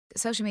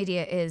social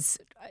media is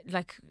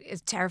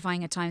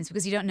terrifying at times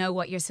because you don't know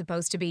what you're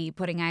supposed to be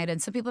putting out,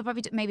 and some people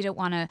probably maybe don't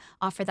want to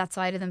offer that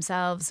side of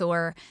themselves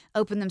or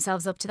open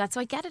themselves up to that.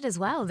 So I get it as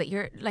well, that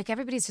you're like,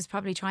 everybody's just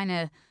probably trying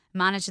to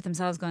manage it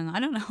themselves, going,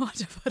 I don't know what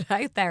to put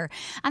out there,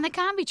 and it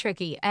can be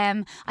tricky.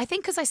 I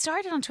think because I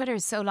started on Twitter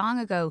so long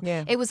ago,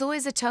 it was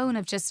always a tone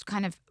of just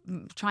kind of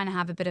trying to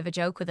have a bit of a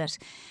joke with it,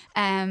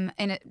 and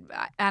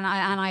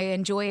I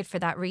enjoy it for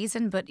that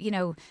reason. But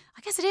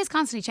I guess it is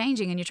constantly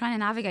changing, and you're trying to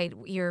navigate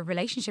your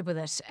relationship with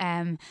it.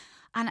 I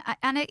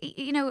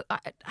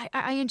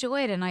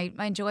enjoy it, and I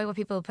enjoy what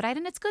people put out,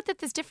 and it's good that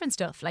there's different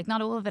stuff. Like,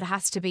 not all of it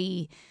has to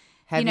be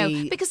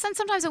heavy. Because then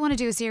sometimes I want to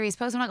do a serious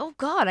post. I'm like, oh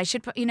God, I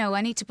should put,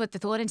 I need to put the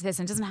thought into this,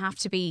 and it doesn't have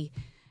to be,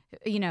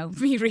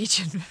 me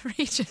reaching for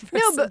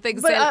something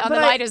on the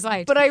lighter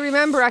side. But I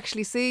remember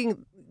actually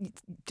seeing,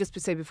 just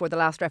to say before the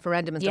last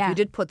referendum and stuff, you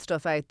did put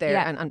stuff out there,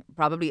 and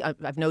probably,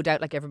 I've no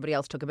doubt, like everybody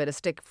else, took a bit of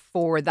stick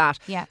for that.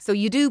 Yeah. So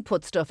you do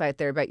put stuff out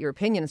there about your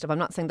opinion and stuff. I'm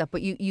not saying that,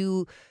 but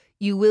you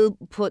will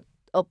put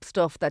up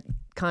stuff that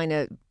kind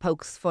of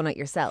pokes fun at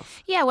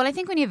yourself. Yeah, well, I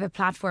think when you have a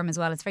platform as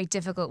well, it's very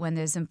difficult when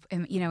there's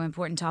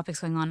important topics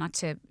going on, not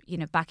to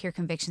back your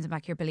convictions and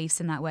back your beliefs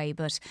in that way.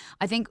 But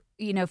I think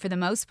for the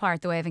most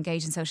part, the way I've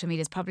engaged in social media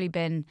has probably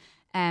been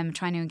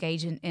trying to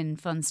engage in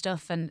fun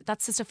stuff, and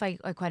that's the stuff I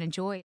quite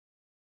enjoy.